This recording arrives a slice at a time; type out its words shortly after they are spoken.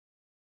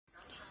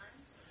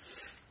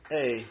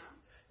Hey,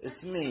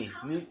 it's me,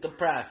 Mute the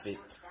Prophet,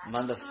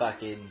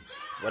 motherfucking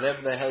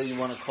whatever the hell you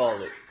want to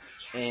call it.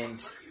 And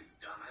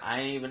I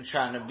ain't even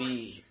trying to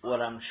be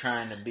what I'm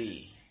trying to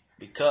be.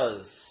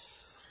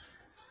 Because,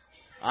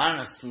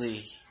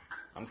 honestly,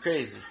 I'm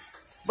crazy.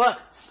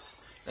 But,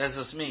 that's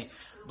just me.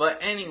 But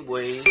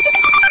anyways,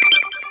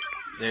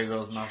 there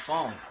goes my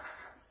phone.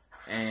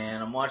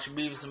 And I'm watching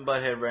Beavis and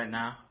Butthead right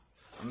now.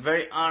 I'm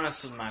very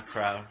honest with my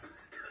crowd.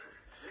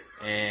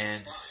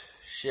 And,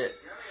 shit.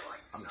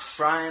 I'm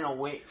trying to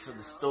wait for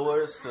the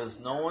stores because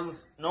no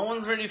one's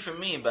ready for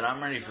me, but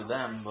I'm ready for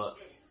them. But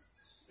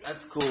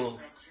that's cool.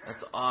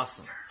 That's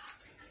awesome.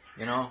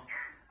 You know,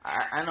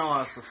 I know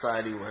how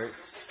society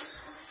works.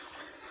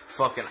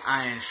 Fucking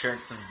iron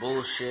shirts and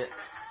bullshit.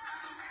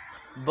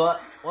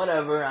 But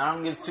whatever. I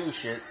don't give two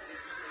shits.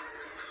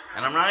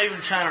 And I'm not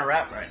even trying to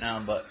rap right now,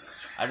 but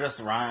I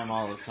just rhyme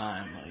all the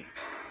time. Like,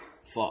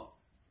 fuck.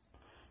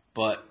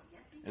 But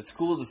it's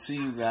cool to see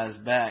you guys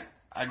back.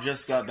 I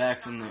just got back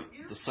from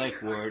the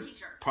psych ward.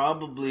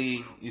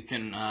 Probably you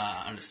can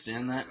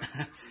understand that.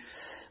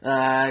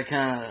 I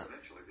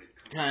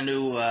kind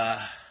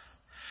of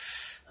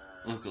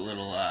look a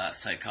little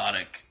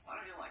psychotic,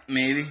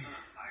 maybe.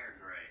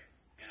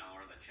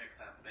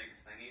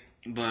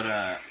 But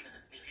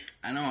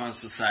I know how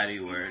society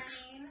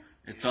works.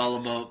 It's all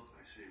about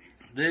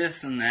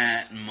this and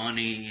that and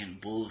money and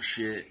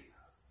bullshit.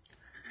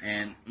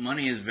 And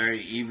money is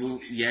very evil,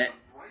 yet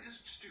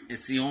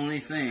it's the only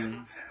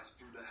thing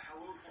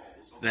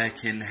that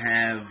can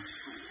have,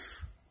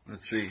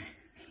 let's see,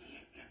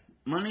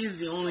 money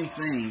is the only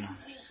thing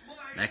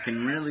that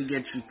can really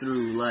get you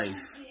through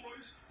life,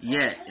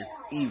 yet it's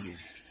evil.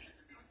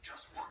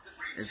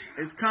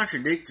 It's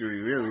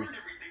contradictory, really.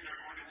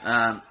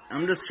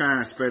 I'm just trying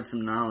to spread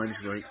some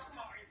knowledge, like,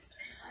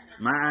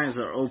 my eyes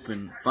are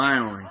open,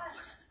 finally.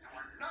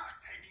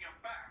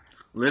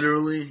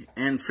 Literally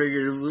and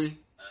figuratively.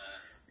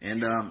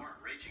 And, I'm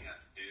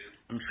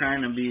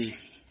trying to be,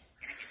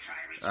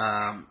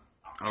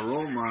 a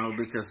role model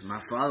because my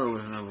father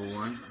was never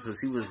one,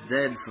 because he was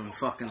dead from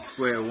fucking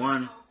square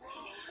one,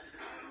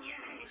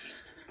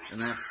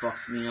 and that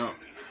fucked me up.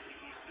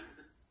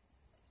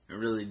 It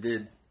really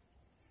did.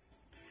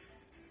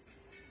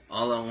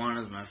 All I want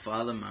is my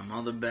father, my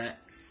mother back.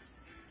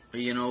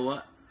 But you know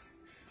what?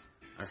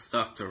 I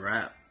stuck to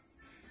rap.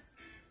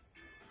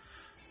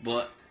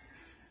 But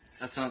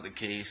that's not the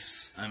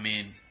case. I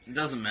mean, it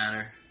doesn't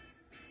matter.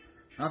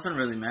 Nothing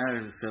really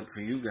matters except for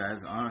you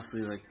guys,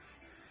 honestly. Like,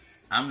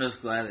 I'm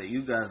just glad that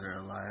you guys are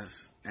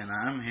alive, and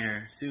I'm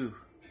here, too.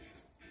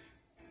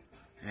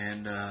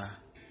 And,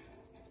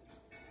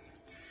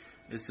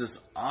 it's just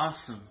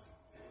awesome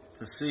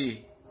to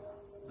see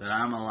that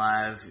I'm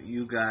alive,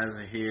 you guys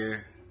are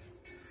here,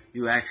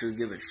 you actually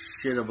give a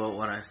shit about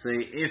what I say,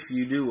 if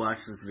you do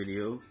watch this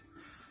video.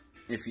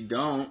 If you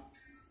don't,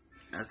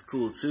 that's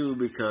cool, too,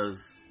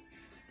 because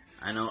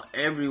I know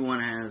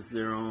everyone has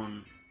their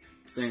own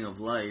thing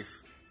of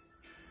life.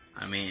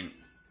 I mean,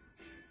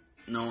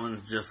 no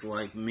one's just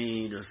like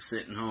me, just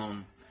sitting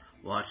home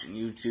watching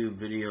YouTube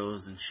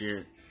videos and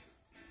shit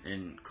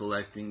and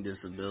collecting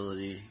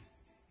disability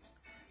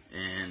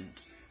and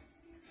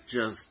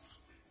just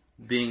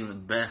being the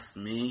best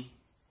me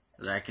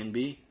that I can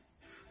be.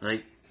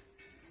 Like,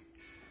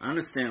 I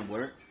understand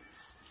work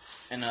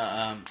and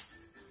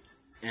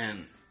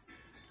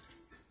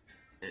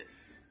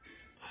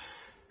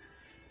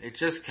it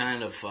just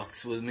kind of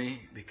fucks with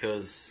me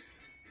because,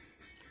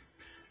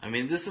 I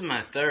mean, this is my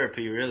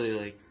therapy, really,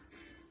 like,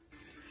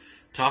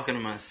 talking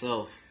to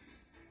myself.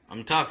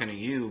 I'm talking to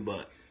you,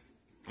 but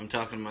I'm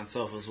talking to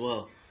myself as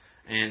well.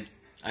 And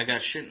I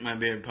got shit in my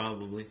beard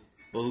probably,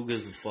 but who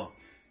gives a fuck?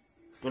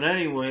 But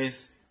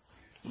anyways,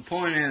 the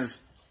point is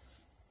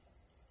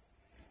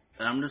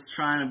that I'm just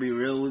trying to be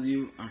real with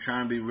you. I'm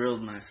trying to be real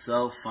with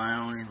myself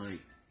finally,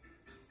 like,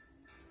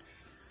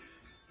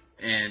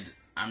 and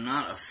I'm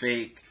not a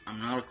fake.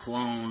 I'm not a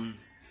clone.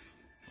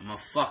 I'm a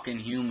fucking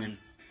human.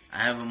 I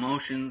have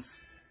emotions,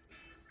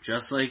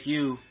 just like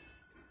you.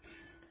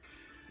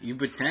 You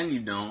pretend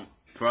you don't,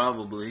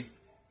 probably.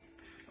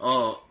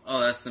 Oh,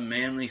 that's the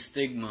manly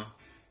stigma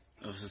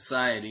of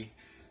society.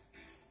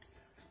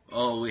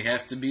 Oh, we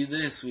have to be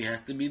this, we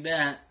have to be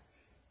that.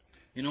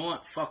 You know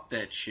what? Fuck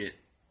that shit.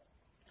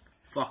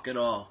 Fuck it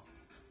all.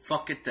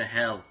 Fuck it to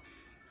hell.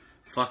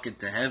 Fuck it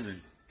to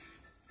heaven.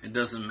 It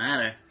doesn't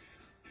matter.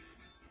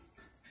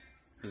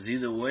 Because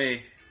either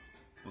way,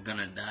 we're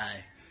gonna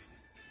die.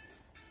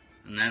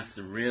 And that's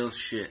the real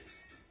shit.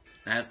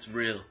 That's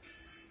real.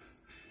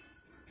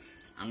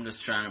 I'm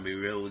just trying to be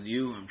real with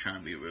you. I'm trying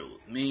to be real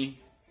with me.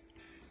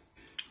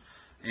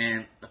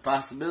 And the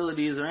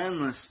possibilities are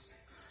endless.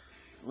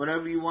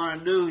 Whatever you want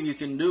to do, you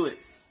can do it.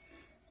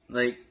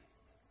 Like,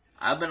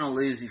 I've been a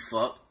lazy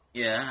fuck.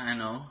 Yeah, I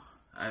know.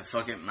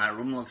 My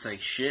room looks like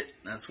shit.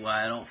 That's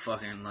why I don't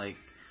fucking, like,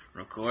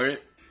 record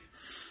it.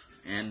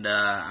 And,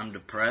 I'm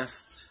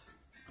depressed.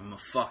 I'm a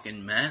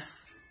fucking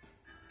mess.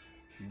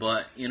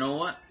 But, you know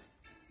what?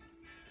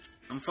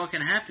 I'm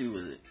fucking happy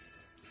with it.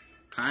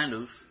 Kind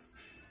of.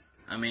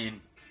 I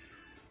mean,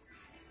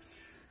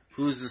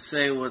 who's to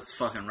say what's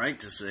fucking right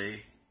to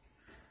say?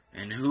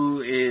 And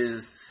who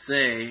is to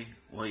say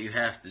what you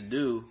have to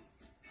do?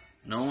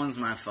 No one's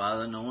my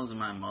father, no one's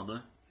my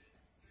mother.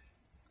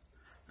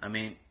 I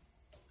mean,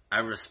 I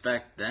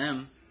respect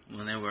them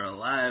when they were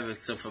alive,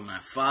 except for my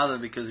father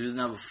because he was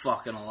never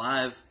fucking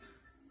alive.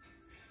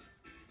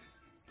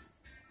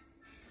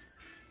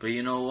 But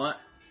you know what?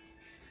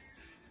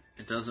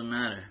 It doesn't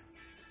matter.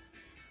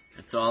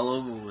 It's all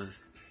over with.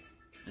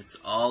 It's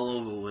all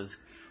over with.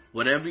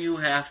 Whatever you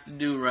have to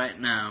do right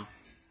now,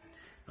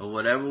 or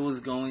whatever was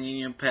going in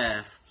your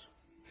past,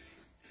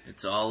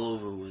 it's all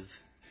over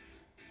with.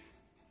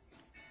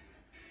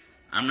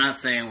 I'm not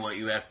saying what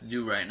you have to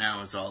do right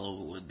now is all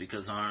over with,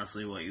 because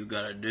honestly what you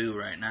gotta do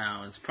right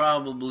now is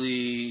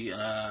probably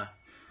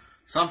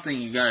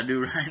something you gotta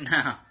do right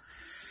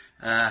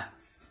now.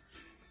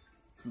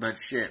 But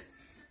shit,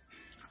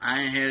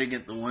 I ain't here to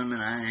get the women,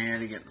 I ain't here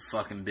to get the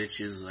fucking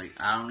bitches. Like,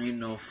 I don't need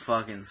no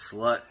fucking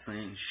sluts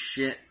and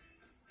shit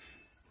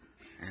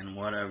and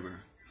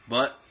whatever.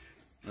 But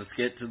let's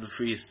get to the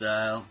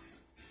freestyle.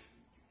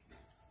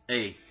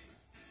 Hey,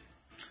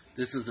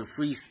 this is a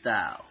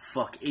freestyle.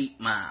 Fuck 8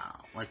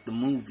 Mile, like the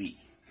movie.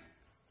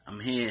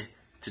 I'm here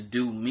to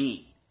do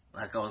me,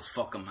 like I was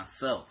fucking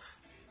myself.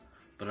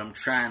 But I'm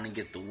trying to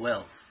get the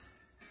wealth.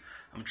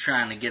 I'm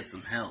trying to get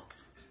some help.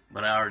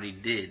 But I already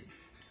did.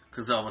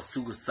 Because I was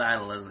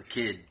suicidal as a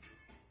kid.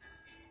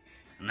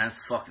 And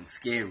that's fucking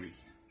scary.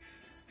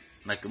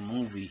 Like a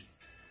movie.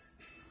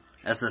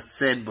 As I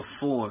said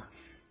before,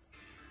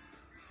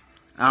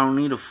 I don't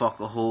need to fuck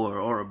a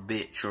whore or a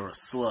bitch or a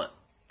slut.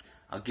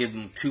 I'll give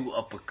them 2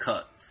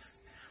 uppercuts,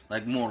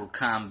 like Mortal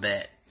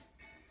Kombat.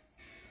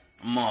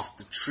 I'm off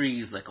the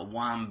trees like a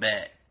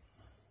wombat.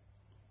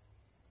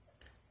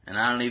 And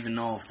I don't even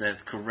know if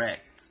that's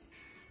correct.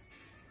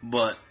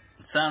 But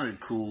it sounded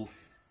cool.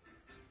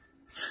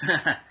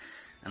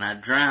 And I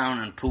drown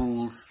in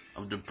pools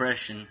of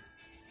depression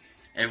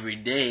every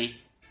day.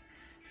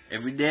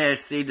 Every day I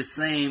stayed the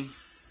same.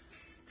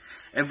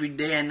 Every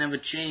day I never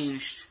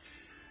changed.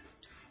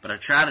 But I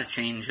try to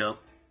change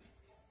up.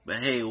 But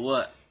hey,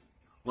 what?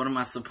 What am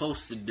I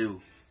supposed to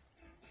do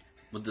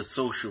with the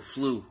social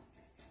flu?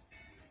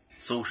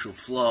 Social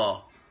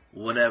flaw,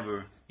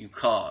 whatever you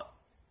call it.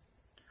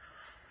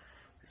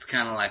 It's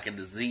kind of like a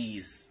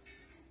disease.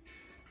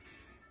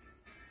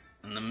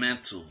 And the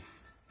mental.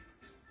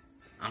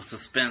 I'm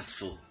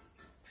suspenseful.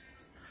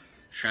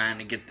 Trying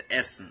to get the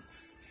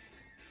essence.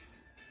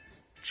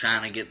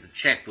 Trying to get the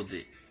check with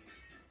it.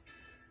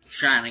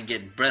 Trying to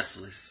get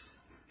breathless.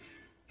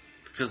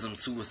 Because I'm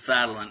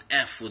suicidal and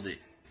F with it.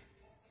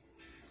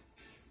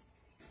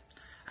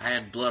 I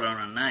had blood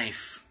on a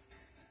knife.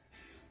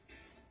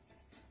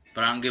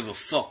 But I don't give a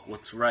fuck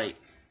what's right.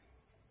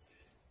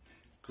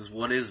 Because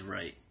what is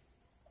right?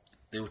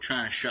 They were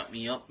trying to shut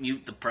me up,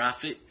 mute the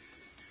prophet.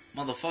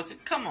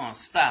 Motherfucker, come on,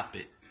 stop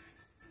it.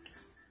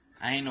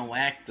 I ain't no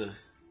actor.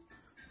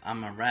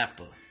 I'm a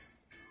rapper.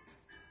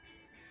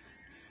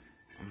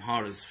 I'm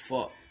hard as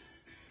fuck.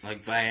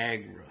 Like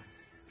Viagra.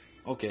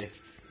 Okay.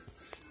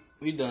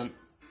 We done.